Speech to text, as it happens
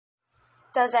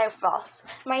The Zack Falls.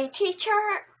 My Teacher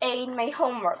Ate My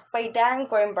Homework by Dan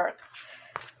Greenberg.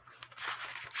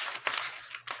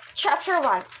 Chapter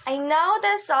 1. I know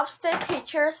that substitute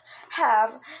teachers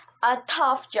have a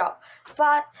tough job,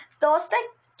 but does that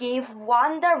give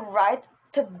one the right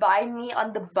to bite me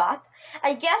on the butt?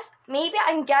 I guess maybe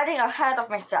I'm getting ahead of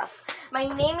myself. My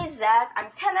name is Zack,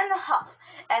 I'm 10 and a half,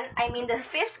 and I'm in the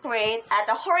 5th grade at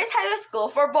the Horace High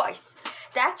School for Boys.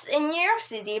 That's in New York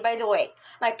City, by the way.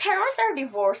 My parents are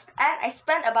divorced, and I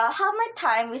spend about half my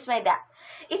time with my dad.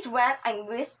 It's when I'm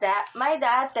with my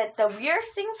dad that the weird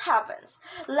things happens.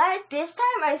 Like this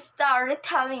time I started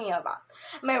telling you about.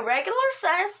 My regular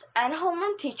science and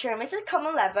homeroom teacher, Mrs.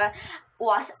 Common-Levin,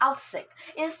 was out sick.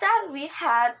 Instead, we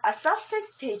had a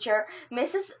substitute teacher,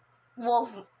 Mrs.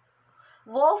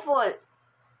 Wolfis.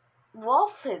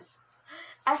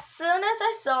 As soon as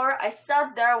I saw her, I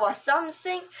thought there was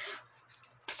something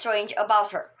strange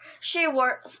about her. She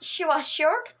was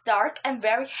short, dark, and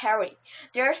very hairy.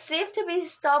 There seemed to be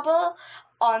stubble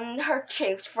on her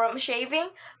cheeks from shaving,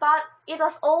 but it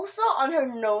was also on her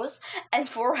nose and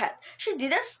forehead. She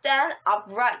didn't stand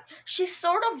upright. She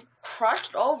sort of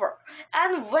crouched over.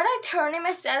 And when I turned in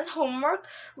my science homework,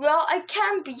 well, I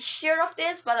can't be sure of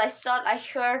this, but I thought I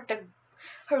heard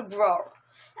her growl.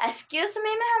 "Excuse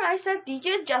me, ma'am," I said, "did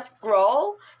you just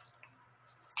growl?"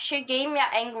 She gave me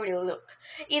an angry look.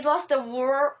 It was the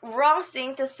wrong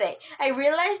thing to say. I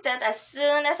realized that as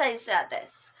soon as I said this.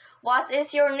 "What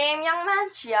is your name, young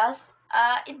man?" she asked.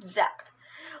 It's Zack."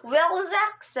 "Well,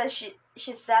 Zack,"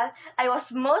 she said, "I was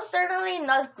most certainly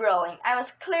not growling. I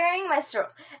was clearing my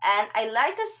throat, and I'd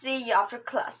like to see you after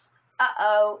class."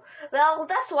 "Uh-oh. Well,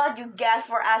 that's what you get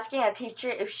for asking a teacher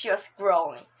if she was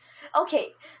growling."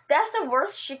 Okay, that's the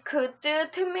worst she could do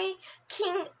to me,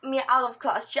 kick me out of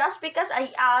class just because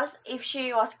I asked if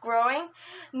she was growing?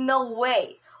 No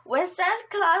way. When science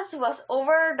class was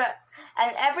over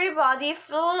and everybody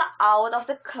flew out of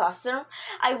the classroom,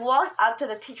 I walked up to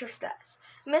the teacher's desk.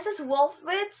 "Mrs.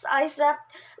 Wolfowitz," I said,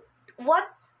 "what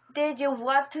did you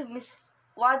want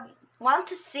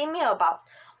to see me about?"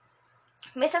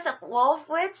 Mrs.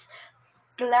 Wolfowitz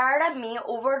glared at me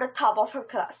over the top of her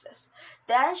glasses.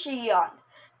 Then she yawned.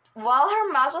 While her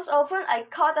mouth was open, I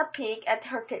caught a peek at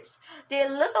her teeth. They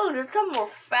looked a little more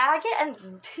faggy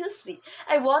and toothy.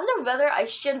 I wondered whether I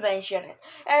should mention it.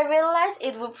 I realized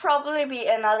it would probably be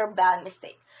another bad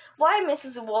mistake. "Why,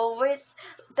 Mrs. Wolfowitz,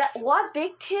 what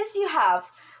big teeth you have,"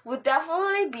 would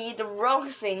definitely be the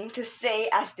wrong thing to say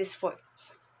at this point.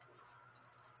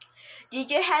 "Did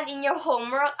you hand in your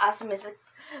homework?" asked Mrs.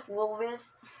 Wolfowitz.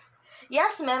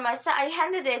 "Yes, ma'am," I said. "I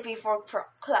handed it before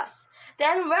class."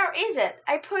 "Then where is it?"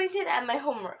 I pointed at my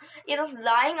homework. It was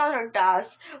lying on her desk,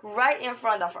 right in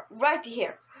front of her. "Right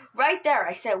here." "Right there,"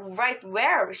 I said. "Right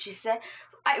where?" she said.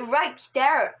 Right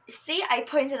there. See," I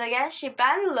pointed again. She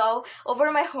bent low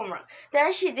over my homework.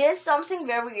 Then she did something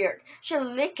very weird. She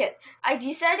licked it. I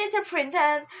decided to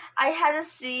pretend I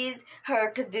hadn't seen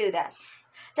her to do that.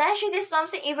 Then she did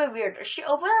something even weirder. She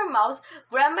opened her mouth,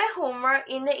 grabbed my homework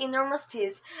in the enormous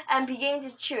teeth, and began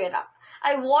to chew it up.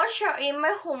 I watched her eat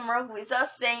my homework without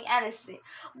saying anything.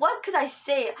 What could I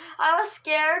say? I was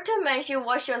scared to mention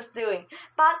what she was doing,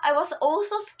 but I was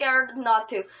also scared not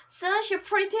to. Soon she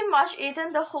pretty much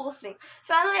eaten the whole thing.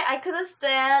 Finally, I couldn't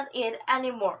stand it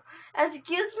anymore.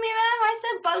 "Excuse me, ma'am," I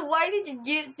said, "but why did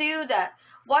you do that?"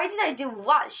 "Why did I do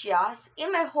what?" she asked.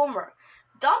 "In my homework."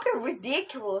 "Don't be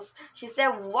ridiculous," she said.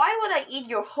 "Why would I eat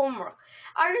your homework?"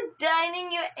 "Are you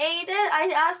denying you ate it?"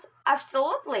 I asked.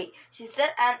 "Absolutely," she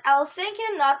said, "and I'll thank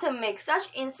you not to make such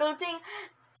insulting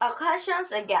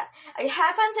questions again. I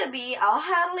happen to be a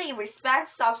highly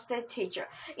respected substitute teacher.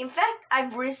 In fact,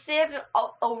 I've received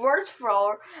awards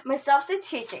for my substitute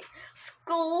teaching.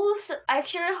 Schools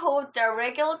actually hope their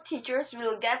regular teachers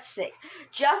will get sick,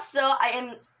 just so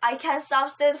I can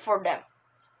substitute for them."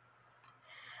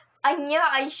 I knew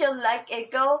I should let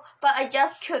it go, but I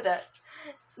just couldn't.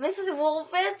 "Mrs.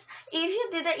 Wolfowitz, if you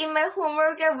didn't eat my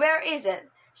homework, where is it?"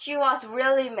 She was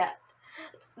really mad.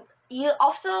 "You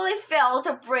obviously failed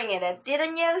to bring it in,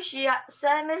 didn't you?" she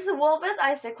said. "Mrs. Wolfowitz,"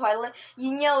 I said quietly,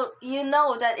 you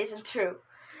know that isn't true."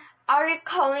 "Are you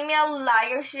calling me a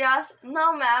liar?" she asked.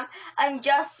 "No, ma'am. I'm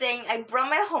just saying I brought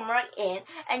my homework in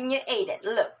and you ate it.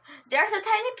 Look, there's a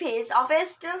tiny piece of it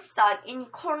still stuck in the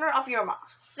corner of your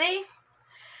mouth. See?"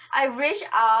 I reached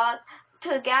out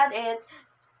to get it.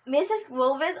 Mrs.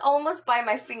 Wolfowitz almost bit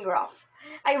my finger off.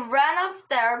 I ran up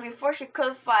there before she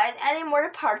could find any more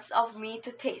parts of me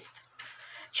to taste.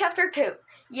 Chapter 2.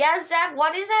 "Yes, Zack,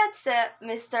 what is it?" said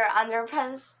Mr.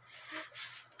 Underpants.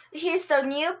 He's the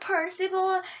new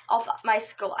principal of my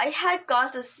school. I had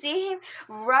gone to see him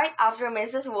right after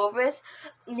Mrs. Wolvis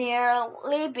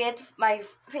nearly bit my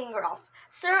finger off.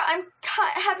 Sir, I'm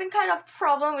having kind of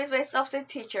problem with my substitute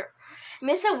teacher.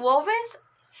 Mrs. Wolvis?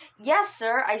 Yes,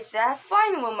 sir, I said.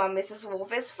 Fine woman, Mrs.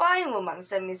 Wolvis, fine woman,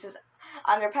 said Mrs.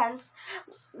 Underpants.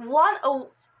 What a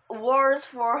words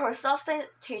for her substitute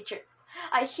teacher.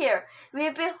 I hear.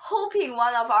 We've been hoping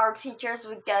one of our teachers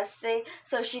would get sick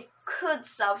so she could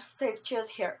substitute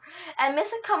here. And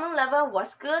Mrs. Common Level was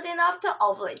good enough to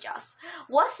oblige us.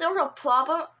 What sort of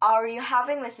problem are you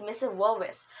having with Mrs.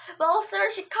 Wolvis? Well, sir,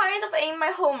 she kind of ain't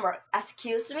my homework.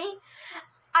 Excuse me?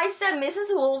 I said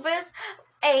Mrs. Wolvis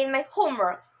ain't my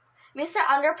homework. Mr.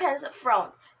 Underpants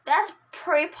frowned. That's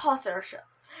preposterous.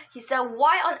 He said,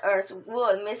 why on earth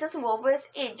would Mrs. Wolvis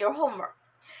eat your homework?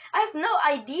 I have no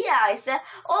idea, I said.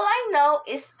 All I know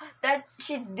is that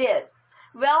she did.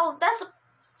 Well, that's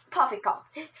poppycock,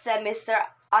 said Mr.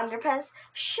 Underpants.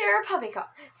 Sheer poppycock.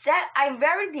 Zack, I'm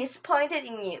very disappointed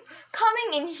in you,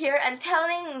 coming in here and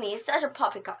telling me such a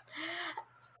poppycock.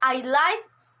 I'd like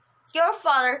your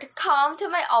father to come to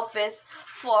my office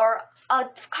for a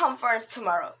conference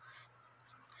tomorrow.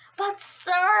 But,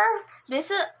 sir,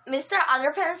 Mr.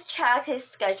 Underpants checked his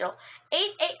schedule. 8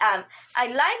 a.m.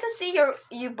 I'd like to see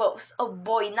you both. Oh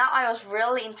boy, now I was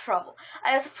really in trouble.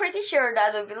 I was pretty sure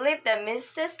that I believed that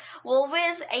Mrs.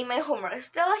 Wolvis ate my homework.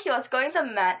 Still, he was going to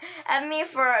mad at me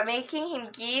for making him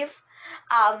give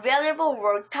valuable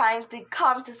work time to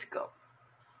come to school.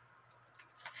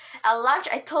 At lunch,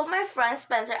 I told my friend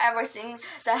Spencer everything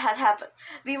that had happened.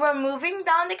 We were moving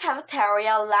down the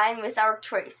cafeteria line with our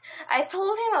trays. I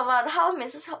told him about how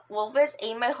Mrs. Wolvis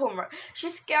ate my homework. She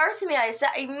scares me, I said.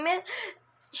 I mean,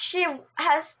 she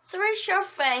has 3 sharp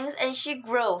fangs and she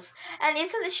growls. And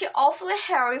isn't she awfully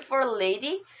hairy for a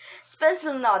lady?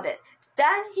 Spencer nodded.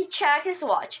 Then he checked his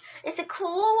watch. It's a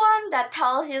cool one that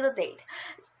tells you the date,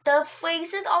 the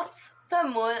phases of the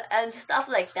moon, and stuff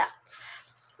like that.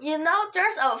 You know,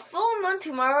 there's a full moon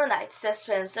tomorrow night, said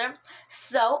Spencer.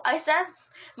 So, I said,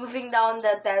 moving down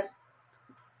to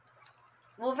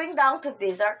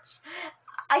desserts,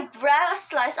 I grabbed a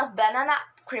slice of banana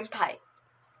cream pie.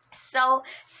 So,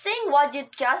 seeing what you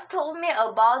just told me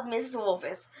about Mrs.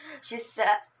 Wolvis,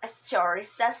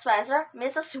 said Spencer,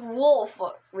 Mrs.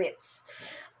 Wolfowitz.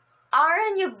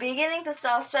 Aren't you beginning to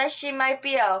suspect she might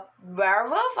be a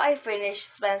werewolf? I finished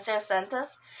Spencer's sentence.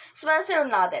 Spencer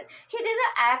nodded. He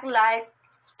didn't act like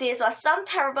this was some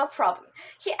terrible problem.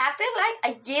 He acted like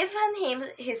I'd given him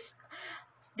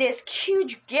this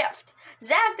huge gift.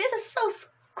 Zack, this is so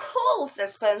cool,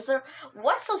 said Spencer.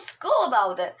 What's so cool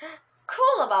about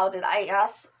it? I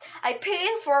asked. I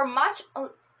paid for my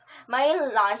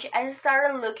lunch and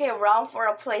started looking around for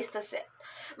a place to sit.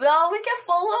 Well, we can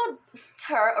follow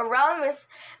her around with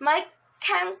my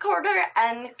camcorder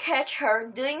and catch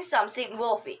her doing something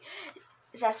wolfy,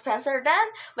 said Spencer. Then,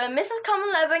 when Mrs.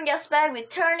 Common gets back, we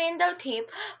turn in the tip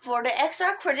for the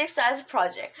extra critic-sized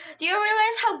project. Do you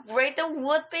realize how great it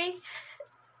would be?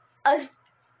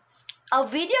 A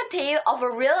videotape of a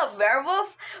real werewolf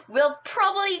will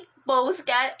probably both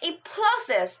get A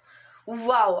pluses.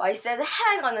 Wow, I said.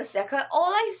 Hang on a second.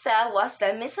 All I said was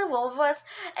that Mrs. Wolvis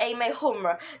ate my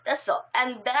homework. That's all.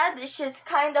 And that she's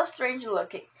kind of strange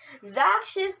looking. Zack,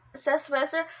 said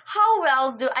Spencer, how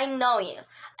well do I know you?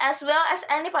 As well as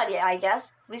anybody, I guess.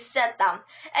 We sat down.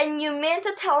 And you mean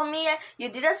to tell me you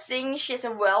didn't think she's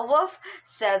a werewolf?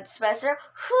 Said Spencer.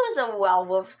 Who's a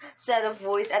werewolf? Said a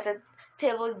voice at the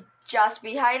table just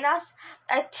behind us.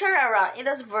 I turned around. It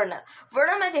was Vernon.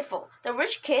 Vernon Mediful, the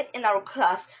rich kid in our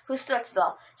class who sweats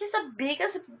well. He's the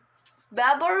biggest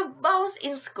blabbermouth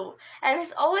in school, and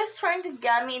he's always trying to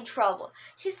get me in trouble.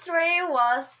 His tray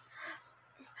was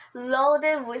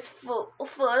loaded with food,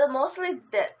 mostly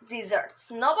desserts.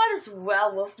 Nobody's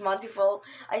werewolf, Montiful.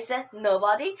 I said,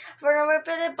 nobody? Vernon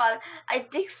repeated, but I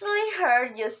distinctly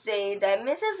heard you say that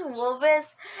Mrs. Wolvis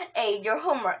ate your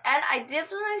homework, and I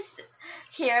distinctly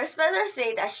hear Spencer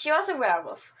say that she was a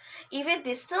werewolf. If you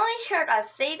distinctly heard us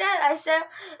say that, I said,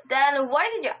 then why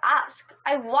did you ask?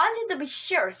 I wanted to be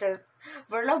sure, said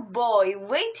Vernon. Boy,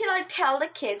 wait till I tell the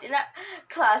kids in our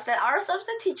class that our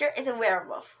substitute teacher is a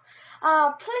werewolf.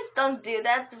 Please don't do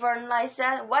that, Vernon, I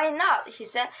said. Why not? She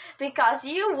said. Because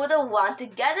you wouldn't want to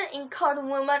get an inconstant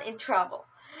woman in trouble.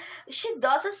 She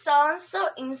doesn't sound so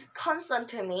inconstant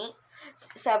to me,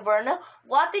 said Vernon.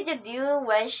 What did you do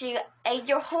when she ate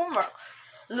your homework?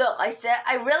 Look, I said,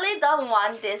 I really don't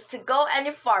want this to go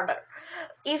any farther.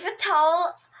 If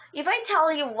I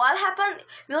tell you what happened,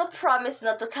 will you promise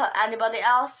not to tell anybody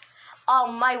else?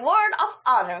 On my word of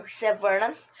honor, said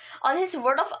Vernon. On his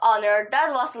word of honor, that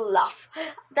was a laugh.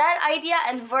 That idea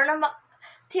and Vernon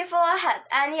Tifola had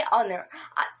any honor.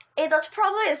 It was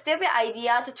probably a stupid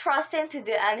idea to trust him to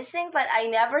do anything, but I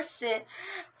never seemed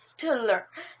to learn.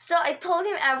 So I told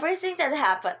him everything that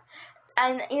happened.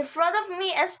 And in front of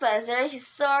me and Spencer, he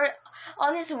swore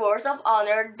on his words of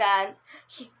honor that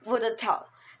he wouldn't tell.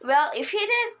 Well, if he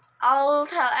did, I'll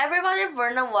tell everybody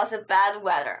Vernon was a bad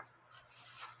weather.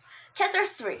 Chapter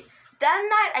 3. That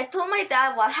night, I told my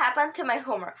dad what happened to my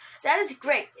homework. That is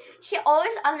great. He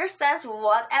always understands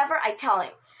whatever I tell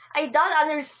him. I don't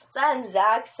understand,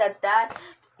 Zack, said Dad.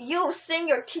 You think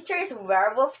your teacher is a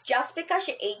werewolf just because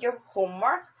she ate your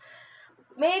homework?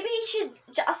 Maybe she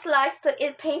just likes to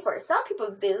eat paper. Some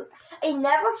people do. I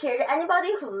never heard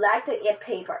anybody who liked to eat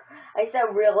paper. I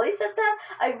said, really? Said Dad.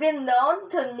 I've been known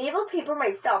to nibble paper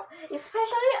myself,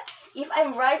 especially if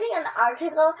I'm writing an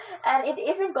article and it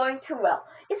isn't going too well.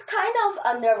 It's kind of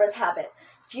a nervous habit.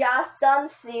 Just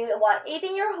don't see why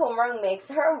eating your homework makes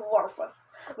her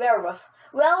werewolf.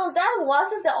 Well, that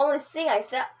wasn't the only thing I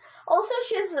said. Also,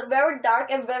 she's very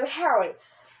dark and very hairy.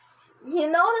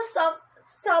 You know the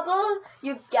stubble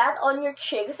you get on your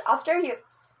cheeks after you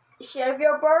shave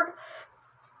your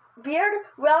beard?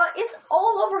 Well, it's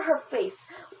all over her face,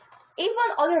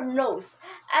 even on her nose.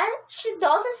 And she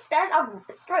doesn't stand up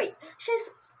straight. She's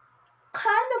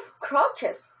kind of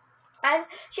crouches. And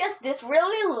she has this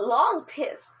really long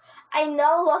teeth. I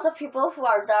know lots of people who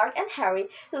are dark and hairy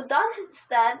who don't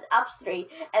stand up straight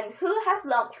and who have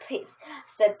long teeth,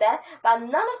 said Dad, but none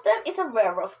of them is a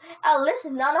werewolf. At least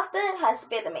none of them has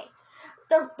bitten me.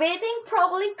 The biting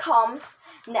probably comes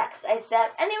next, I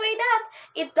said. Anyway,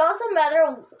 Dad, it doesn't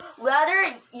matter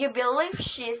whether you believe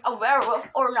she's a werewolf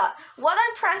or not. What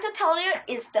I'm trying to tell you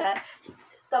is that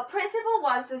the principal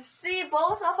wants to see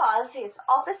both of us in his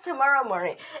office tomorrow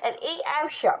morning at 8 a.m.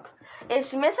 sharp. Is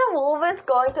Mrs. Wolves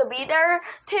going to be there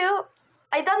too?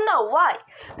 I don't know. Why?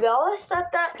 Well, I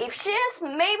said that if she is,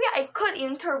 maybe I could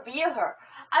interview her.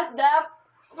 I've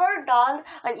never done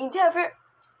an interview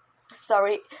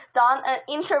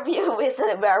with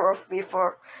a werewolf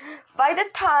before. By the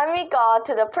time we got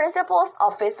to the principal's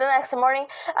office the next morning,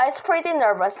 I was pretty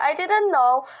nervous. I didn't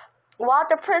know what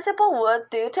the principal would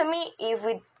do to me if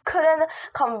we couldn't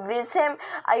convince him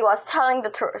I was telling the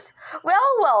truth.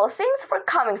 Well, thanks for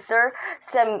coming, sir,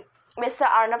 said Mr.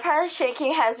 Underpants,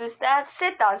 shaking hands with Dad.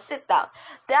 Sit down.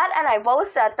 Dad and I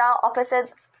both sat down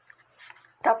opposite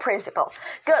the principal.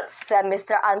 Good, said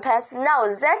Mr. Underpants. Now,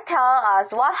 Zack, tell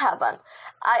us what happened.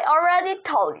 I already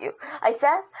told you, I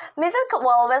said. Mrs.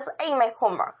 Wolves ate my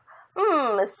homework.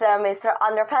 Said Mr.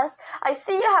 Underpants. I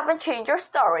see you haven't changed your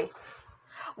story.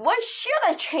 Why should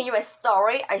I change my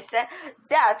story? I said.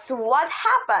 That's what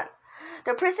happened.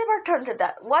 The principal turned to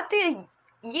Dad. What do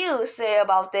you say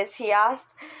about this? He asked.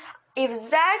 If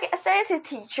Zack says his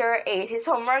teacher ate his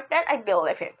homework, then I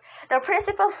believe him. The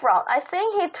principal frowned. I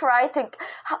think he tried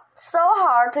so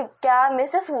hard to get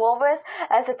Mrs. Wolves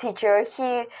as a teacher,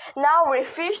 he now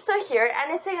refused to hear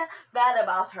anything bad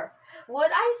about her.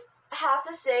 Would I have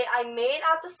to say I made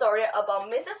up the story about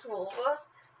Mrs. Wolves?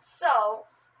 So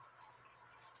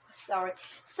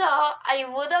I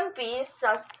wouldn't be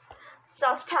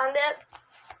suspended.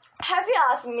 Have you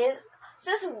asked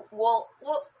Mrs. Wolves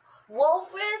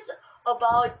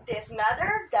about this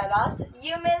matter? Dad asked.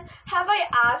 You mean, have I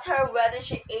asked her whether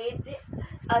she ate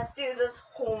a student's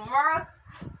homework?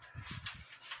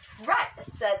 Right,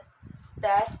 said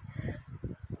Dad.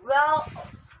 Well,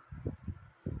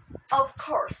 of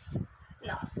course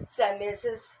not, said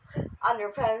Mrs.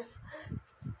 Underpants.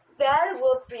 That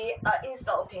would be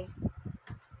insulting.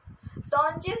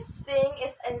 Don't you think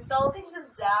it's insulting to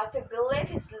Zack to believe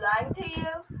he's lying to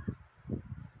you?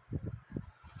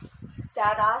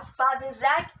 Dad asked. But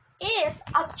Zack is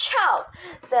a child,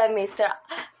 said Mr.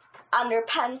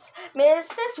 Underpants.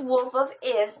 Mrs. Wolf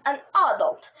is an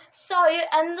adult. So you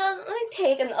endlessly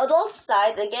take an adult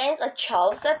side against a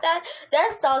child, said Dad.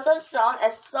 That doesn't sound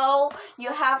as though you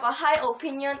have a high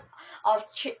opinion of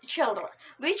children,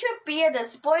 which would be a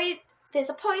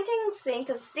disappointing thing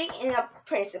to see in a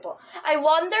principal. I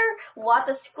wonder what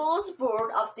the school's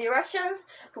board of directors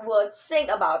would think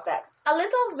about that. A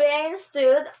little vein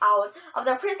stood out of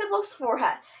the principal's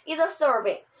forehead. It's a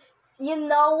sorbet. You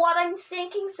know what I'm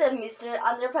thinking, said Mr.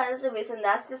 Underpants with a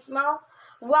nasty smile.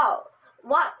 Well,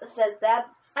 what? Said Dad.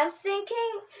 I'm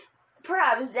thinking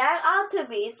perhaps Zack ought to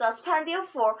be suspended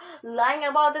for lying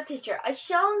about the teacher. I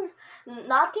shall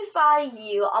notify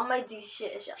you on my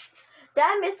decision.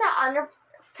 Then Mr.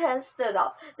 Underpants stood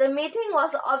up. The meeting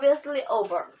was obviously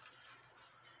over.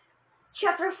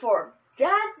 Chapter 4.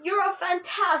 Dad, you're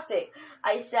fantastic,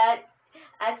 I said.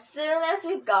 As soon as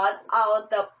we got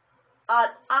out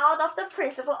of the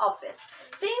principal office,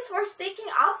 things were sticking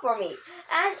up for me,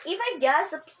 and if I got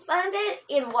suspended,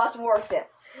 it was worth it.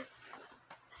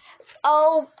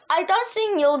 Oh, I don't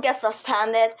think you'll get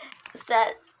suspended,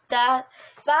 said Dad,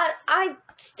 but I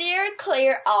steered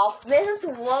clear of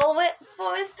Mrs.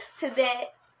 Wolf's today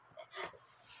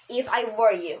if I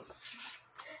were you.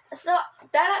 So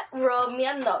Dad wrote me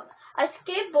a note. I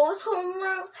skipped both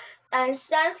homework and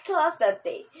science class that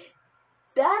day.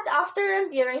 That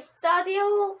afternoon during study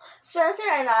hall, Spencer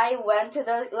and I went to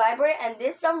the library and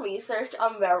did some research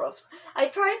on werewolves. I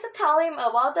tried to tell him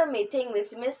about the meeting with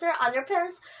Mr.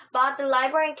 Underpants, but the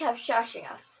librarian kept shushing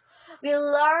us. We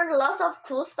learned lots of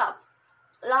cool stuff,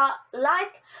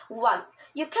 like 1.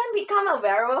 You can become a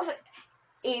werewolf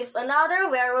if another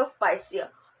werewolf bites you,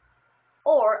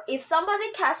 or if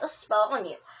somebody casts a spell on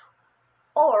you,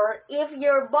 or if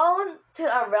you're bound to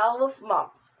a werewolf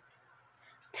mob.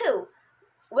 2.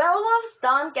 Werewolves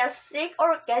don't get sick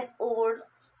or get old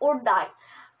or die,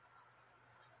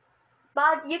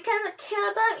 but you can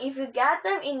kill them if you get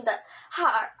them in the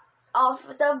heart of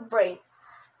the brain.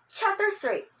 Chapter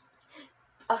 3.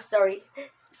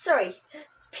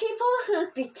 People who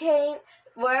became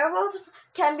werewolves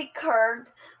can be cured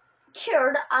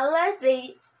unless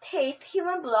they taste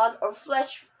human blood or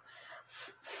flesh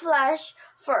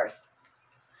first.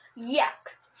 Yak.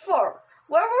 4.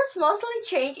 Werewolves mostly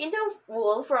change into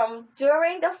wolves from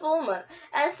during the full moon,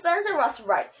 and Spencer was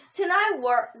right. Tonight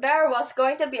there was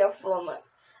going to be a full moon.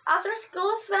 After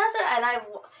school, Spencer and I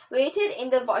waited in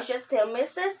the bushes till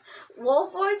Mrs.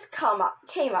 Wolfwood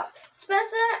came out.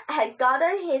 Spencer had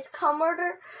gotten his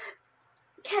camcorder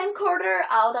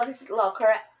out of his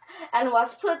locker and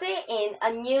was putting in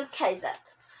a new cassette.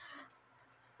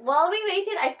 While we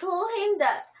waited, I told him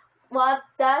that what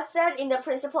Dad said in the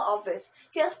principal's office.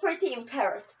 He was pretty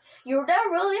embarrassed. Your dad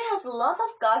really has lots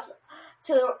of guts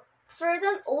to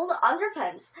threaten old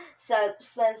underpants, said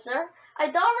Spencer.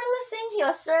 I don't really think he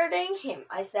was threatening him,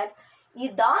 I said.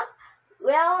 You don't?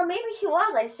 Well, maybe he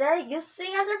was, I said. You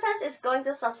think Underpants is going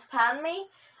to suspend me?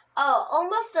 Oh,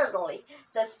 almost certainly,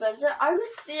 said Spencer. Are you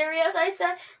serious? I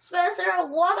said. Spencer,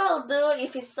 what I'll do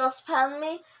if he suspends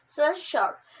me? Said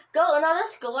Sharp. Go another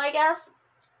school, I guess,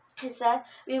 he said.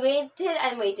 We waited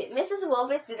and waited. Mrs.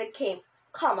 Wolfis didn't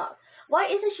come out. Why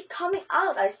isn't she coming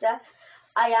out? I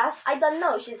asked. I don't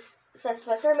know, said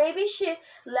Spencer. Maybe she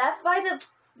left by the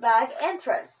back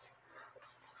entrance.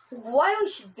 Why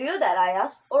would she do that? I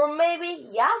asked. Or maybe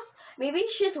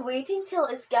she's waiting till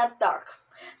it gets dark,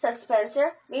 said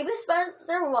Spencer. Maybe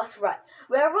Spencer was right.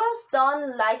 Werewolves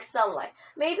don't like sunlight.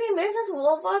 Maybe Mrs.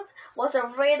 Wolfwood was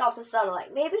afraid of the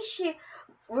sunlight. Maybe she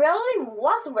really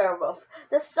was a werewolf.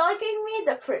 The thought gave me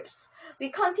the creeps. We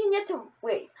continued to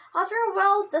wait. After a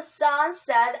while, the sun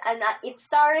set and it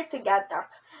started to get dark.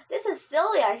 This is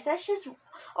silly, I said. She's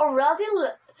already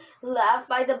left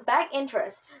by the back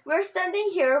entrance. We're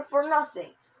standing here for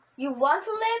nothing. You want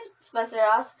to leave? Spencer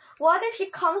asked. What if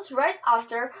she comes right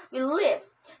after we leave?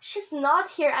 She's not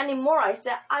here anymore, I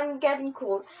said. I'm getting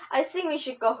cold. I think we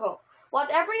should go home.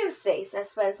 Whatever you say, said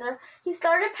Spencer. He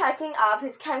started packing up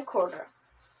his camcorder.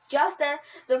 Just then,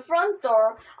 the front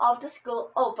door of the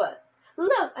school opened.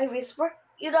 Look, I whispered.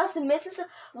 It was Mrs.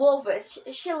 Wolfis.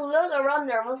 She looked around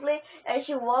nervously as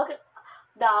she walked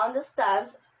down the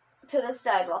steps to the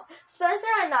sidewalk.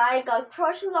 Spencer and I got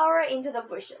crushed lower into the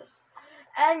bushes.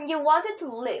 And you wanted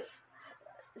to leave,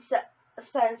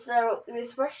 Spencer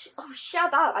whispered. Oh,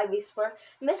 shut up, I whispered.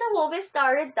 Mrs. Wolfis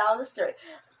started down the street.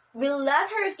 We let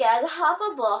her get half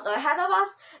a block ahead of us,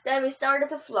 then we started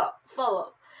to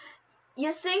follow.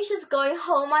 You think she's going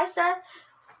home? I said.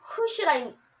 Who should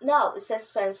I know? Said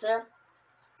Spencer.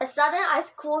 A sudden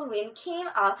ice-cold wind came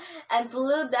up and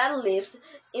blew dead leaves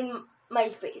in my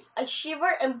face. I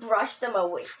shivered and brushed them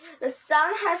away. The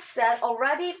sun had set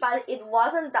already, but it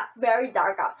wasn't very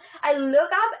dark out. I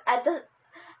looked up at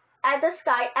the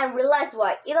sky and realized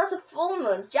why. It was a full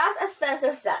moon, just as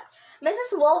Spencer said.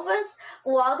 Mrs. Wolfis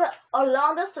walked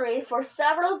along the street for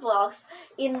several blocks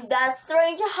in that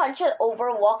strange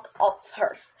hunched-over walk of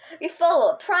hers. We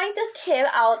followed, trying to keep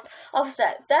out of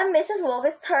sight. Then Mrs.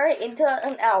 Wolfis turned into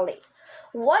an alley.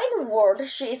 Why in the world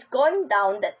she is going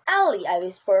down that alley? I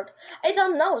whispered. I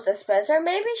don't know, said Spencer.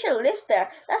 Maybe she lives there.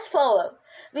 Let's follow.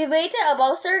 We waited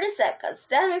about 30 seconds.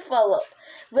 Then we followed.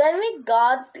 When we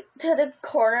got to the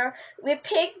corner, we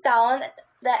peeked down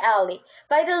the alley.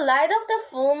 By the light of the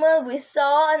full moon, we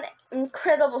saw an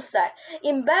incredible sight.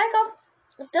 In back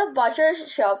of the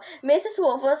butcher's shop, Mrs.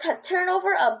 Wolfers had turned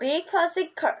over a big plastic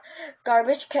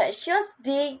garbage can. She was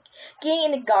digging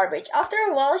in the garbage. After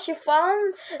a while, she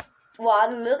found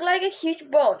what looked like a huge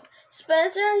bone.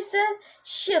 Spencer said,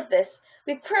 "Shoot this."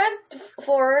 We crept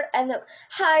forward and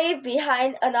hid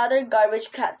behind another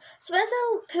garbage can. Spencer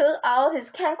took out his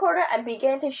camcorder and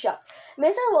began to shoot.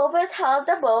 Mrs. Wolfers held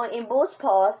the bone in both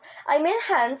paws. I made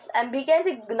hands and began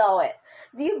to gnaw it.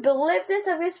 "Do you believe this?"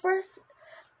 I whispered.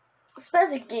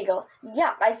 Spencer giggled.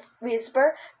 "Yeah," I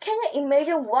whispered. "Can you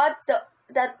imagine what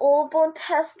that old bone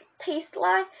tastes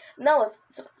like?" "No,"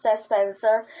 said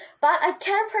Spencer, "but I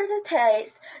can pretty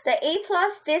taste the A+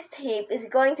 this tip is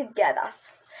going to get us."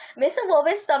 Mrs.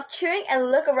 Wolfe stopped chewing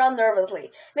and looked around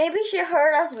nervously. Maybe she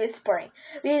heard us whispering.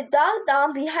 We dug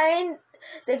down behind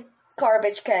the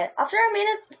garbage can. After a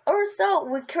minute or so,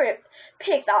 we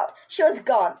picked out. She was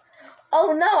gone.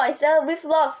 "Oh no," I said, "we've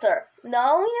lost her."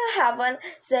 "No, you haven't,"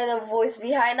 said a voice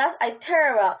behind us. I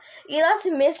turned around. It was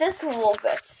Mrs.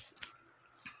 Wolfitz.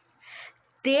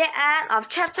 The end of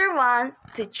Chapter 1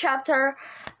 to Chapter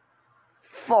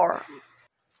 4.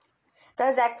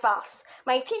 The Zack Files.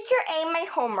 My Teacher Ate My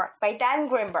Homework by Dan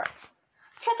Greenberg.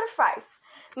 Chapter 5.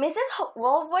 Mrs.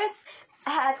 Wolfitz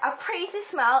had a crazy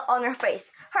smile on her face.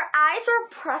 Her eyes were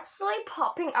practically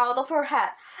popping out of her head.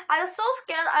 I was so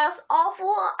scared I was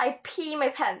awful I peed my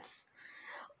pants.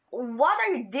 "What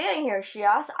are you doing here?" she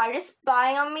asked. "Are you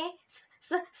spying on me?"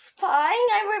 "Spying?"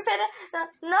 I repeated.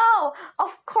 "No,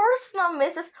 of course not,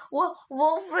 Mrs.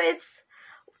 Wolfitz."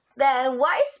 "Then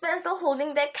why is Spencer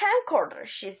holding that camcorder?"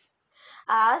 she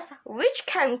asked. "Which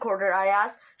camcorder?" I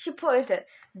asked. She pointed.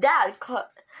 "That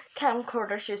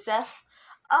camcorder," she said.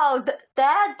 "Oh,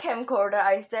 that camcorder,"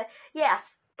 I said. "Yes,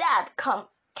 that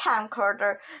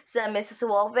camcorder," said Mrs.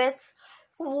 Wolfitz.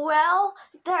 "Well,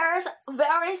 there's a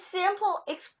very simple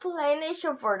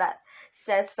explanation for that,"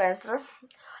 said Spencer.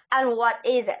 "And what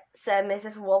is it?" said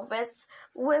Mrs. Wolfitz.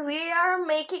 "We are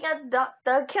making a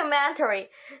documentary,"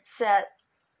 said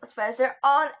Spencer,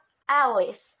 "on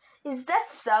Alice." "Is that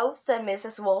so?" said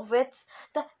Mrs. Wolfitz.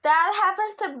 That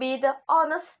happens to be the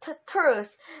honest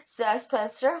truth," said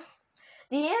Spencer.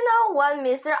 "Do you know what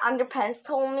Mr. Underpants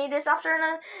told me this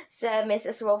afternoon?" said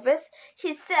Mrs. Wolfitz.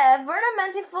 "He said Vernon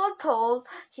Mantifor told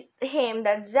him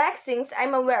that Zack thinks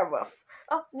I'm a werewolf."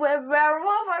 "A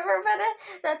werewolf?" I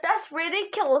repeated. "That's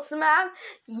ridiculous, ma'am."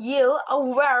 "You, a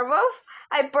werewolf?"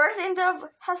 I burst into a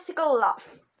hysterical laugh.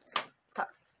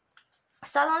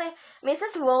 Suddenly,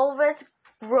 Mrs. Wolfitz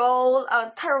growled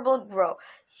a terrible growl.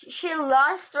 She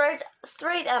lunged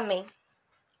straight at me.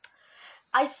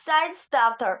 I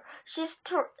sidestepped her.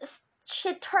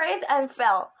 She tripped and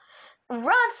fell.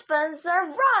 "Run, Spencer,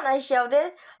 run!" I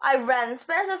shouted. I ran.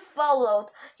 Spencer followed.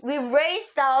 We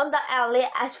raced down the alley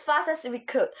as fast as we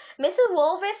could. Mrs.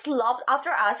 Wolfitz lopped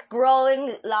after us,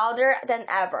 growling louder than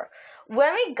ever.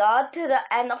 When we got to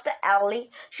the end of the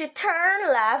alley, she turned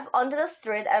left onto the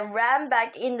street and ran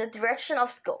back in the direction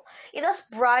of school. It was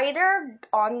brighter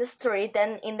on the street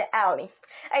than in the alley.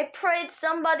 I prayed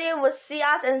somebody would see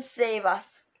us and save us.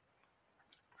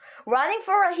 Running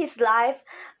for his life,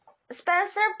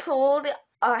 Spencer pulled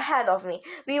ahead of me.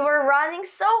 We were running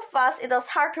so fast it was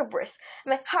hard to breathe.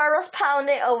 My heart was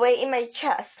pounding away in my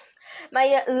chest.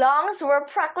 My lungs were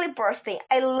practically bursting.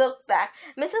 I looked back.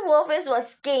 Mrs. Wolfitz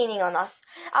was gaining on us.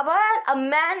 About a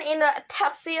man in a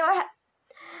tuxedo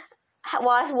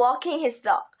was walking his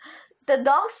dog. The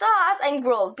dog saw us and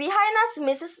growled. Behind us,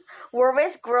 Mrs.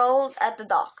 Wolfitz growled at the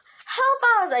dog. "Help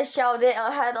us!" I shouted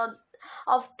ahead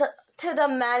to the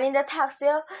man in the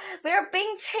tuxedo. "We're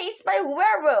being chased by a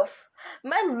werewolf."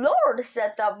 "My lord,"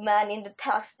 said the man in the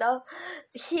tuxedo.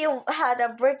 He had a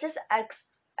British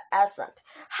accent.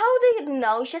 "How do you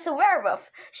know she's a werewolf?"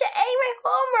 "She ate my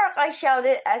homework," I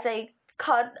shouted as I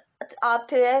caught up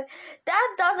to him.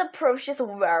 "That doesn't prove she's a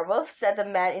werewolf," said the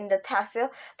man in the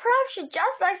tuxedo. "Perhaps she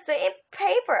just likes to eat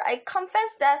paper." I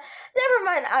confessed that. "Never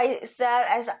mind," I said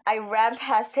as I ran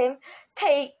past him.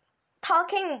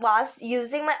 Talking was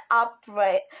using my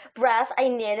breath I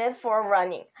needed for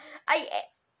running. "I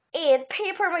ate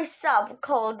paper myself,"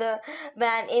 called the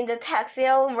man in the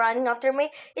tuxedo, running after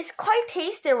me. "It's quite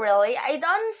tasty, really. I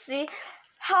don't see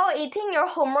how eating your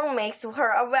homework makes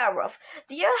her a werewolf.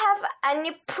 Do you have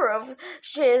any proof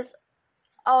she's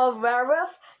a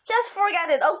werewolf?" "Just forget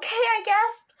it, okay, I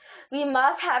guess." We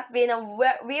must have been a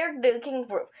weird-looking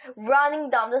group running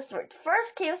down the street.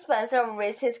 First came Spencer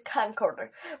with his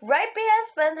camcorder. Right behind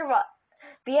Spencer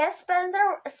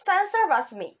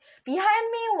was me.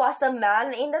 Behind me was the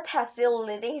man in the taxi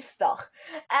leading his dog,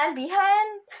 and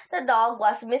behind the dog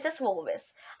was Mrs. Wolfitz.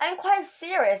 "I'm quite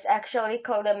serious, actually,"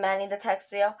 called the man in the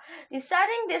taxi.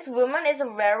 "Deciding this woman is a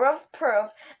werewolf proof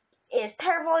is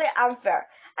terribly unfair."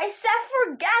 "I said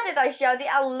forget it," I shouted.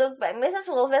 I looked back. Mrs.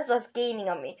 Wolfitz was gaining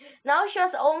on me. Now she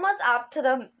was almost up to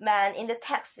the man in the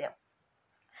taxi.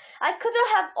 I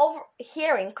couldn't help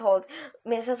overhearing called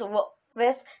Mrs.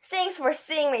 Wolvis. Thanks for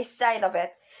seeing my side of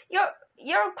it.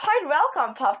 You're quite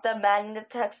welcome, puffed the man in the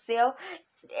tuxedo.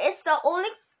 It's the only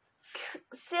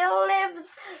silly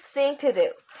thing to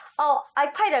do. Oh, I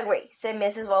quite agree, said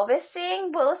Mrs. Wolvis,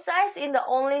 seeing both sides in the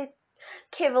only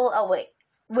civil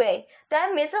way.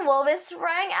 Then Mrs. Wolvis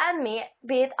sprang at me,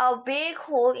 bit a big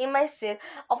hole in my seat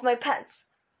of my pants.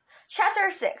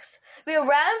 Chapter 6. We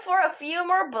ran for a few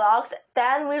more blocks,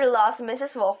 then we lost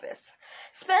Mrs. Wolvis.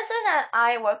 Spencer and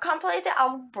I were completely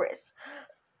out of breath.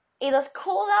 It was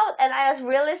cold out, and I was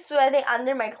really sweating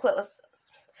under my clothes.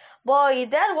 Boy,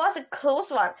 that was a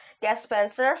close one, gasped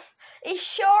Spencer. It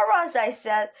sure was, I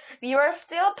said. We were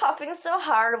still puffing so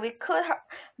hard we could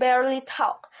barely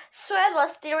talk. Sweat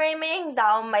was streaming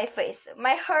down my face.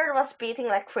 My heart was beating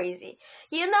like crazy.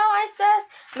 You know, I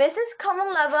said, Mrs.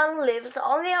 Common lives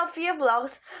only a few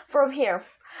blocks from here.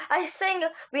 I think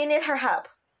we need her help.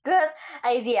 Good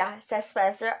idea, said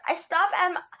Spencer. I stopped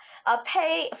at a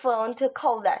pay phone to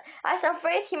call that. I was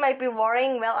afraid he might be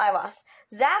worrying while I was.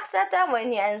 Zack sat down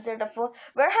when he answered the phone.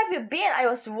 Where have you been? I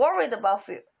was worried about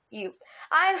you.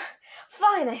 I'm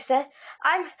fine, I said.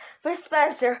 I'm with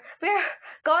Spencer. We're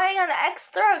going on an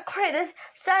extra credit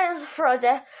science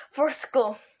project for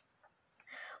school.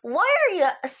 Why are you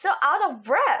so out of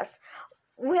breath?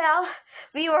 Well,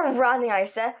 we were running,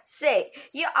 I said. Say,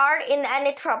 you aren't in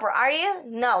any trouble, are you?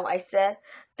 No, I said.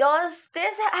 Does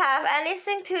this have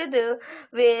anything to do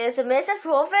with Mrs.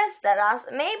 Wolf's? That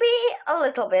asked. Maybe a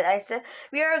little bit, I said.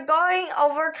 We are going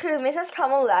over to Mrs.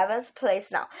 Common place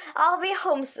now. I'll be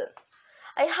home soon.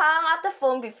 I hung up the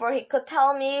phone before he could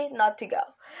tell me not to go.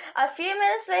 A few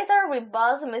minutes later, we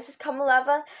buzzed Mrs. Common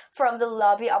from the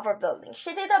lobby of our building.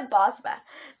 She did a buzz back.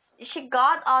 She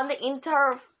got on the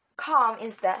intercom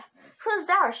instead. Who's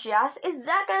there? She asked. It's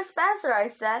Zack and Spencer,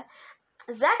 I said.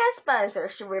 Zack and Spencer,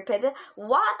 she repeated.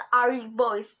 What are you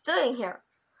boys doing here?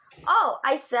 Oh,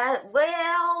 I said,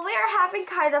 well, we're having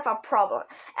kind of a problem,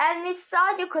 and we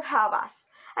thought you could help us.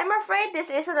 I'm afraid this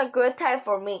isn't a good time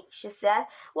for me, she said.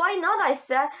 Why not? I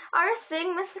said. Are you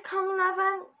seeing Mr.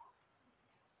 Common?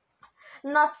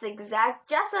 Not zigzag,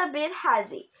 just a bit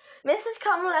hazy. Mrs.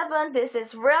 Common, this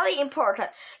is really important.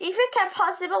 If you can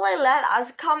possibly let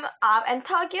us come up and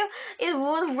talk to you, it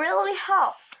would really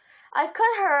help. I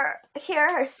could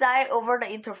hear her sigh over the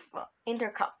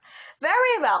intercom.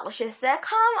 Very well, she said.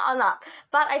 Come on up.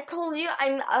 But I told you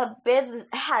I'm a bit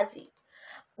hazy.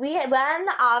 We went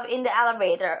up in the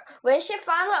elevator. When she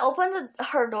finally opened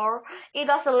her door, it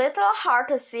was a little hard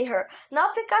to see her.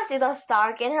 Not because it was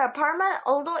dark in her apartment,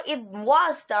 although it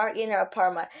was dark in her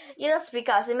apartment. It was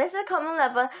because Mrs.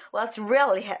 Common was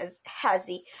really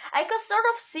hazy. I could sort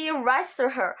of see right through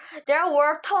her. There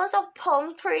were tons of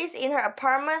palm trees in her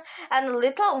apartment and a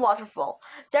little waterfall.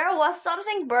 There was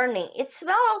something burning. It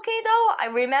smelled okay though. I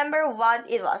remember what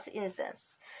it was, incense.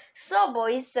 So,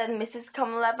 boys, said Mrs.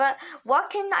 Common, what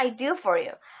can I do for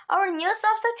you? Our new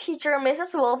substitute teacher,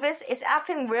 Mrs. Wolfis, is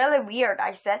acting really weird,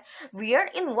 I said.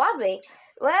 Weird? In what way?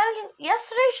 Well,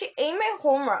 yesterday she ate my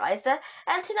homework, I said,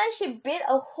 and tonight she bit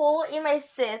a hole in my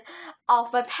seat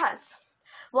of my pants.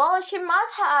 Well, she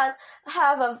must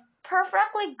have a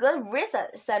perfectly good reason,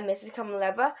 said Mrs. Common.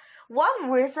 What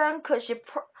reason could she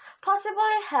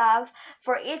possibly have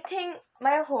for eating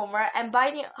my homework and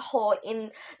biting a hole in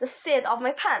the seat of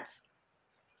my pants?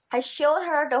 I showed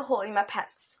her the hole in my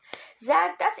pants.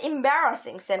 Zack, that's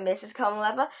embarrassing, said Mrs.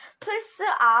 Common. Please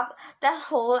sew up that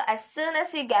hole as soon as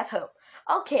you get home.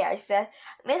 Okay, I said.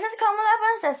 Mrs.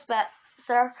 Common, said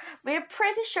Spencer, we're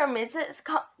pretty sure Mrs.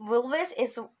 Willis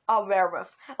is a werewolf.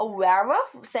 A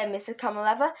werewolf? Said Mrs. Common.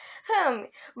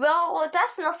 Well,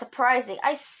 that's not surprising.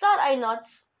 I thought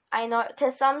I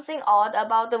noticed something odd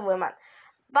about the woman.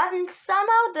 But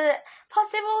somehow the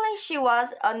possibility she was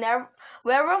a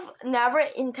werewolf never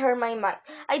entered my mind.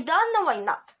 I don't know why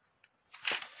not.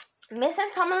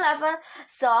 Mrs. Common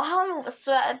saw how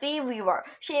sweaty we were.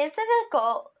 She insisted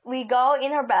we go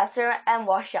in her bathroom and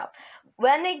wash up.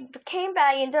 When we came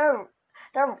back into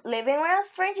the living room,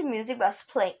 strange music was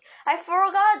playing. I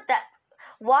forgot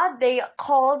what they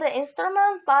call the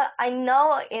instrument, but I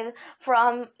know it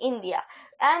from India.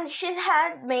 And she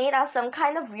had made us some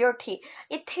kind of weird tea.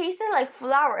 It tasted like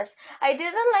flowers. I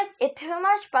didn't like it too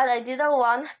much, but I didn't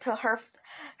want to hurt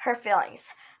her feelings.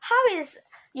 How is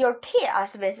your tea?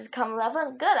 Asked Mrs.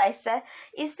 Common. Good, I said.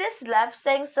 Is this lab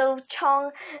saying so,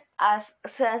 Chong? As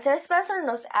Spencer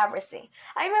knows everything.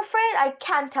 I'm afraid I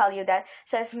can't tell you that,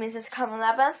 says Mrs. Common.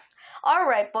 All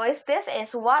right, boys, this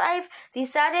is what I've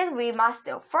decided we must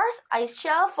do. First, I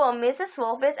shall phone Mrs.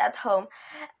 Wolfis at home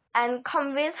and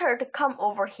convince her to come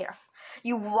over here.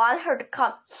 You want her to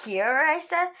come here, I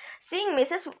said. Seeing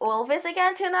Mrs. Wilvis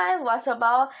again tonight was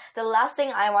about the last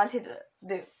thing I wanted to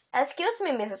do. Excuse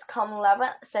me, Mrs.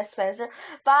 Comlevin, said Spencer,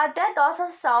 but that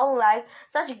doesn't sound like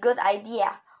such a good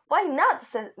idea. Why not,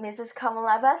 said Mrs.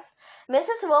 Comlevin.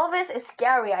 Mrs. Wilvis is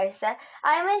scary, I said.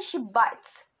 I mean, she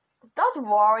bites. Don't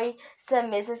worry, said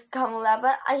Mrs.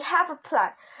 Comlevin. I have a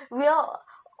plan. We'll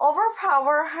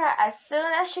overpower her as soon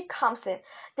as she comes in.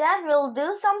 Then we'll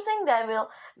do something that will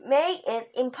make it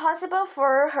impossible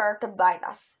for her to bite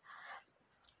us.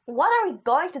 What are we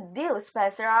going to do?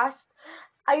 Spencer asked.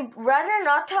 I'd rather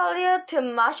not tell you too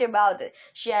much about it,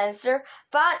 she answered,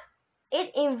 but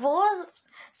it involves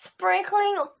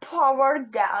sprinkling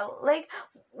powdered garlic,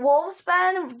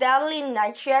 wolfsbane, deadly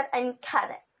nightshade, and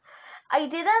catnip. I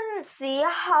didn't see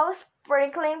how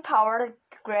sprinkling powdered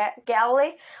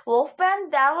garlic,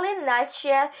 wolfbane, deadly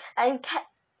nightshade, and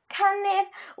catnip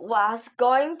was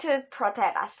going to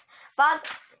protect us, but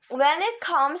when it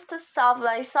comes to stuff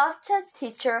like subject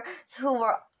teachers who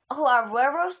are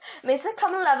werewolves, Mrs.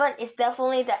 Comlevin is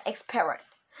definitely the expert.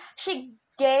 She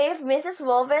gave Mrs.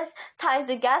 Wilvis time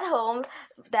to get home,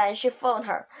 then she phoned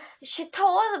her. She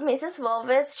told Mrs.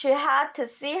 Wilvis she had to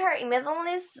see her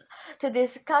immediately to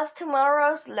discuss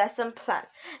tomorrow's lesson plan.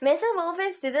 Mrs.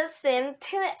 Wilvis didn't seem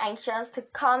too anxious to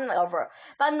come over,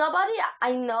 but nobody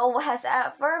I know has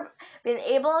ever been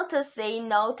able to say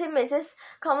no to Mrs.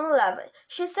 Comlevin.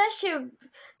 She said she'd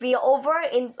be over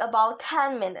in about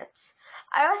 10 minutes.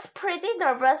 I was pretty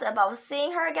nervous about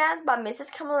seeing her again, but Mrs.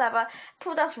 Comlevin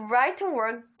put us right to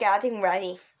work getting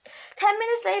ready. 10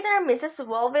 minutes later, Mrs.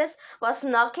 Wilvis was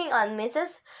knocking on Mrs.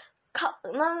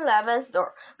 Comlevin's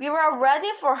door. We were ready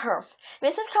for her.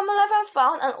 Mrs. Comlevin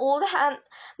found an old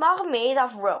hammock made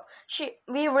of rope.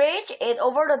 We reached it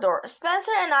over the door.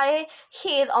 Spencer and I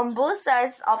hid on both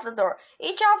sides of the door.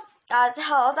 Each of us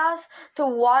held us to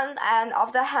one end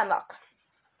of the hammock.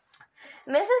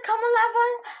 Mrs.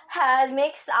 Comlevin had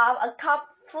mixed up a cup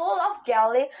full of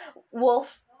garlic,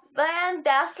 wolfbane,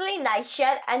 deadly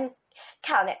nightshade, and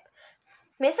catnip.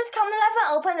 Mrs.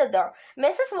 Comlevin opened the door.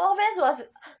 Mrs. Wilvis was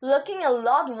looking a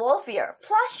lot wolfier,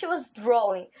 plus she was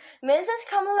drooling. Mrs.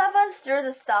 Comlevin threw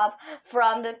the stuff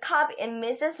from the cup in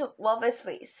Mrs. Wilvis'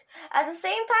 face. At the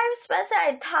same time, Spencer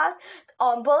and I tugged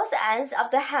on both ends of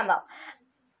the hammock.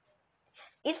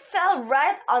 It fell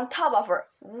right on top of her.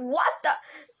 What the?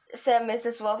 Said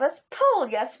Mrs. Wilvis. Pull,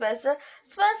 gasped Spencer.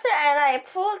 Spencer and I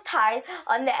pulled tight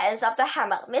on the ends of the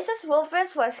hammock. Mrs.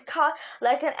 Wilvis was caught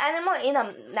like an animal in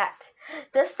a net.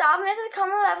 The stuff Mrs.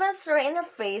 Comlevin threw in her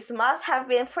face must have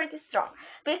been pretty strong,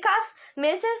 because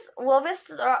Mrs. Wilvis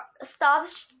stopped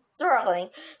struggling.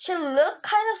 She looked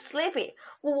kind of sleepy.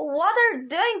 What are you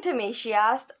doing to me? She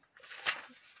asked.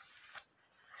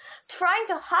 Trying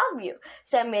to help you,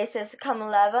 said Mrs.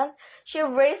 Comlevin. She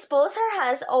raised both her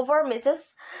hands over Mrs.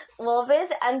 Wilvis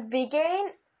and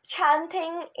began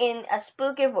chanting in a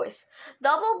spooky voice.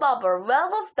 Double bubble,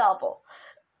 werewolf double,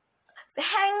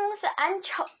 hands and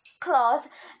claws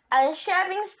and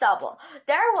shaving stubble.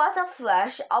 There was a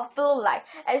flash of blue light,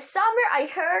 and somewhere I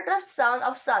heard the sound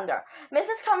of thunder.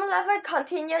 Mrs. Comlevin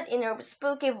continued in her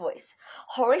spooky voice.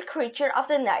 Horrid creature of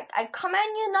the night, I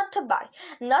command you not to bite,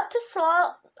 not to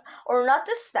swallow, or not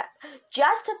to snap,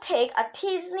 just to take a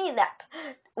teasy nap.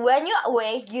 When you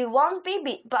awake, you won't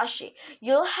be bushy.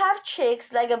 You'll have cheeks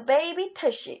like a baby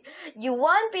tushy. You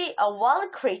won't be a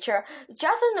wild creature,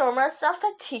 just a normal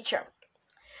subject teacher.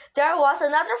 There was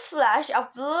another flash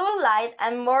of blue light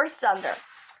and more thunder.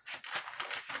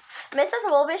 Mrs.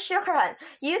 Wilvis shook her hand.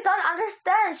 You don't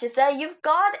understand, she said. You've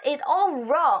got it all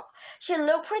wrong. She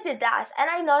looked pretty dazed, and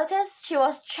I noticed she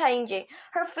was changing.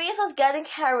 Her face was getting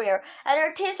hairier, and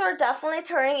her teeth were definitely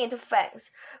turning into fangs.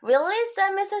 Really,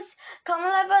 said Mrs.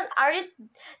 Comlevin, are you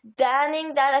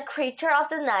denying that a creature of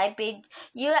the night bit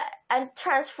you and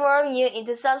transformed you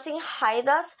into something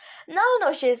hideous?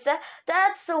 No, she said.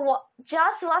 That's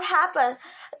just what happened.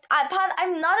 But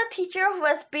I'm not a teacher who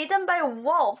was beaten by a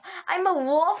wolf. I'm a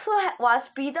wolf who was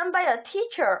beaten by a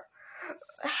teacher.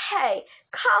 Hey,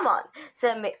 come on,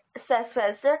 said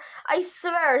Spencer. I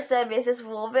swear, said Mrs.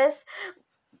 Wilvis.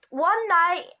 One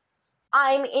night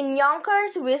I'm in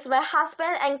Yonkers with my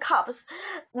husband and cubs.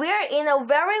 We're in a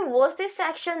very woodsy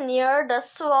section near the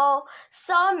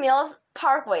Sawmill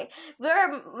Parkway.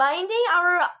 We're minding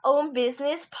our own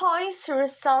business, pulling through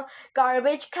some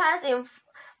garbage cans in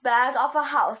back of a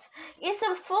house. It's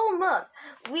a full moon.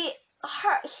 We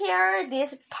hear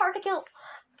this particular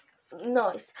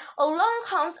noise. Along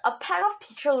comes a pack of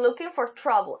teachers looking for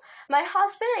trouble. My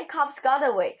husband and cubs got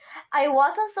away. I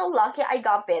wasn't so lucky I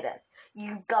got bitten.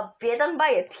 You got bitten by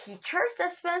a teacher?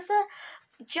 Said Spencer.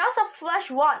 Just a flesh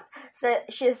one,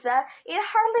 she said. It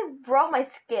hardly broke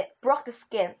the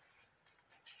skin.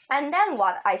 And then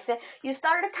what? I said. You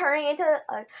started turning into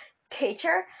a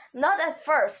teacher? Not at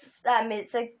first, said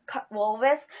Mrs.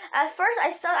 Wolvis. At first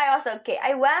I thought I was okay.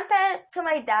 I went back to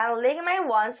my den, licked my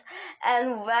wounds,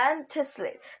 and went to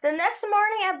sleep. The next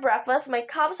morning at breakfast, my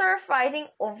cubs were fighting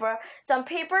over some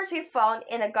papers we found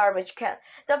in a garbage can.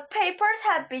 The papers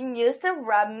had been used to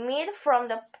wrap meat from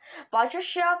the butcher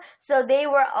shop, so they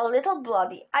were a little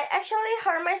bloody. I actually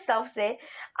heard myself say,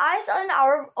 "Eyes on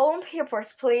our own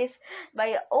papers, please."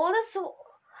 My oldest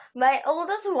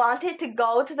wanted to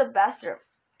go to the bathroom.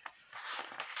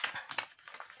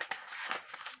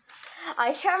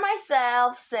 I hear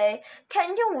myself say,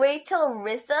 "Can you wait till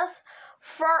recess?"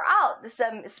 "Far out,"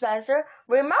 said Spencer.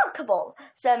 "Remarkable,"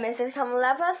 said Mrs.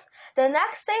 Commonwealth. "The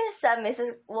next day," said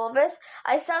Mrs. Wolvis,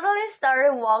 "I suddenly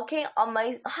started walking on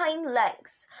my hind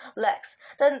legs.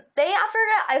 The day after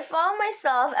that, I found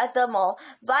myself at the mall,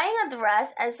 buying a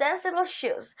dress and sensible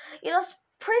shoes. It was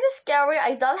pretty scary,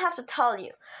 I don't have to tell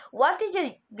you." "What did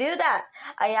you do then?"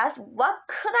 I asked. "What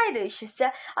could I do?" she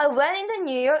said. "I went into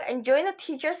New York and joined the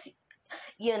Teachers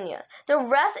Union. The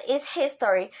rest is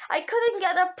history. I couldn't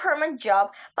get a permanent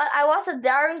job, but I was a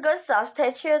darn good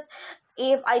substitute,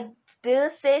 if I do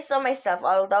say so myself,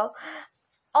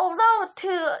 Although,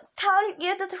 to tell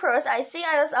you the truth, I think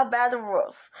I was a bad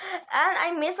wolf, and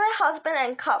I miss my husband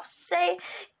and cubs. Say,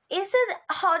 is it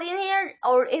hot in here,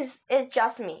 or is it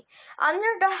just me?"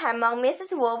 Under the hammock,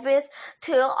 Mrs. Wolvis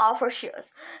took off her shoes.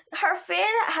 Her feet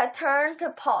had turned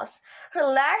to paws. Her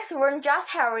legs weren't just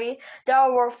hairy, they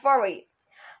were furry.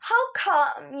 "How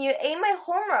come you ate my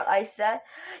homework?" I said,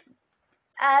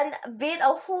 and bit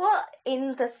a hole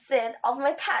in the seat of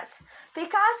my pants.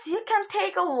 "Because you can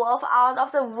take a wolf out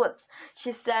of the woods,"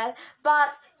 she said,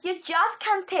 "but you just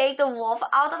can't take the wolf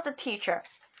out of the teacher."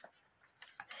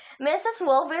 Mrs.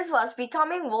 Wolvis was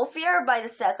becoming wolfier by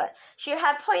the second. She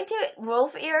had pointy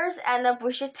wolf ears and a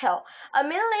bushy tail. A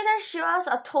minute later she was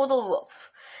a total wolf.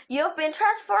 "You've been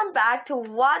transformed back to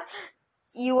what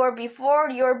you were before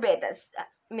your bath,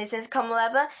 Mrs.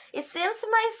 Commonwealth. It seems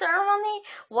my ceremony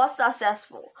was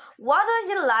successful. What would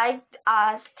you like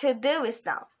us to do with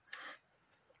now?"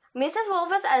 Mrs.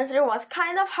 Wolf's answer was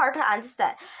kind of hard to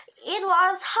understand. It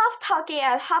was half talking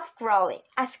and half growling.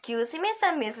 "Excuse me,"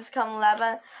 said Mrs.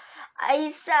 Commonwealth.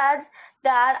 "I said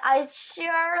that I'd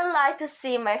sure like to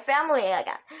see my family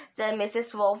again," said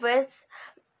Mrs. Wolfis.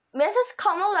 Mrs.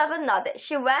 Commonwealth nodded.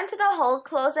 She went to the hall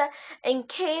closet and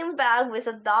came back with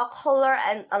a dog collar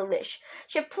and a leash.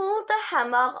 She pulled the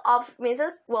hammock off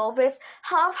Mrs. Wolfis,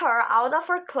 helped her out of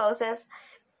her clothes,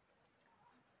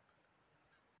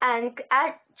 and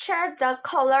attached the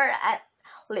collar and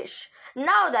leash.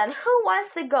 "Now then, who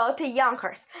wants to go to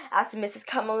Yonkers?" asked Mrs.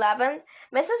 Commonwealth.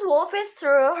 Mrs. Wolfis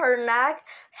threw her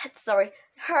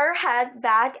head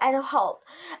back and howled.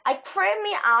 It creeped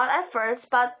me out at first,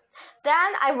 but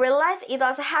then I realized it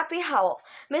was a happy howl.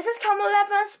 Mrs.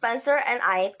 Commonwealth, Spencer, and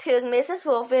I took Mrs.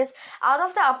 Wolfis out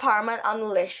of the apartment on a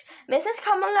leash. Mrs.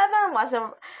 Commonwealth was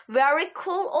a very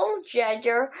cool old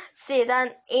jagger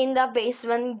sitting in the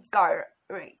basement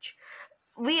garage.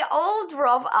 We all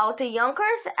drove out to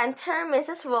Yonkers and turned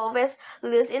Mrs. Wolvis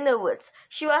loose in the woods.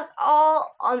 She was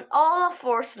on all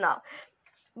fours now,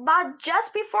 but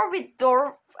just before we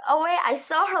drove away, I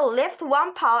saw her lift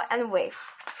one paw and wave.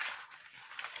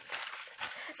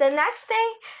 The next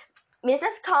day,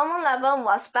 Mrs. Commonwealth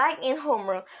was back in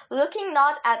homeroom, looking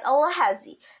not at all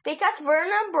hazy, because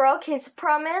Vernon broke his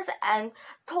promise and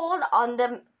told on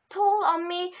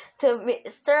me to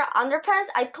Mr. Underpants.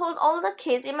 I told all the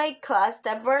kids in my class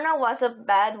that Vernon was a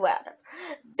bad weather.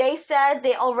 They said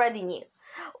they already knew.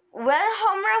 When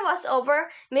homeroom was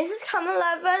over, Mrs.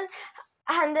 Commonwealth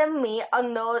handed me a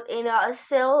note in a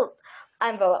sealed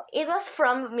envelope. It was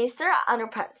from Mr.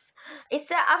 Underpants. It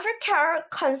said, "After careful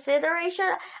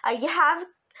consideration, I have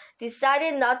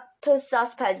decided not to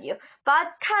suspend you,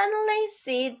 but kindly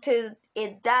see to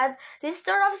it that this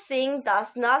sort of thing does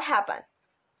not happen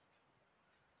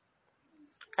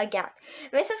again."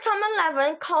 Mrs.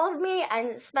 Commonwealth called me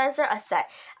and Spencer aside.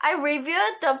 "I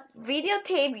reviewed the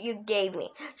videotape you gave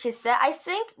me," she said. "I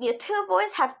think you two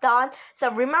boys have done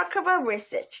some remarkable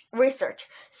research."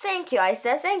 "Thank you," I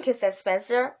said. "Thank you," said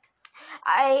Spencer.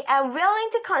 "I am willing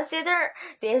to consider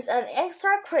this an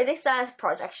extra critic science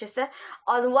project," she said,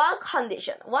 "on one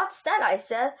condition." "What's that?" I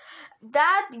said.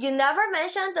 "That you never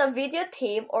mention the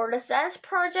videotape or the science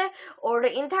project or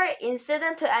the entire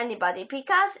incident to anybody,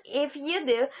 because if you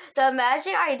do, the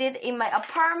magic I did in my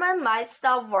apartment might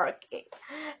stop working.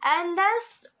 And then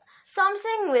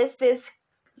something with this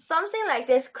something like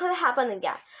this could happen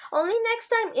again. Only next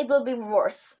time it will be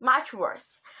worse, much worse.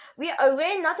 We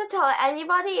agreed not to tell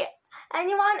anyone,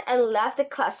 and left the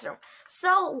classroom.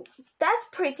 So that's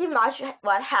pretty much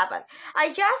what happened. I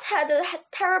just had a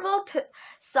terrible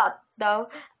thought, though.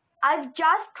 I've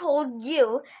just told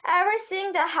you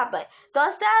everything that happened.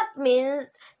 Does that mean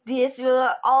this will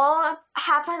all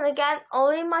happen again,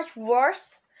 only much worse?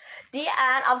 The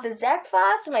end of the Zack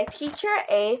Fast, My Teacher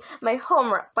A, My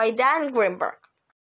Homework by Dan Greenberg.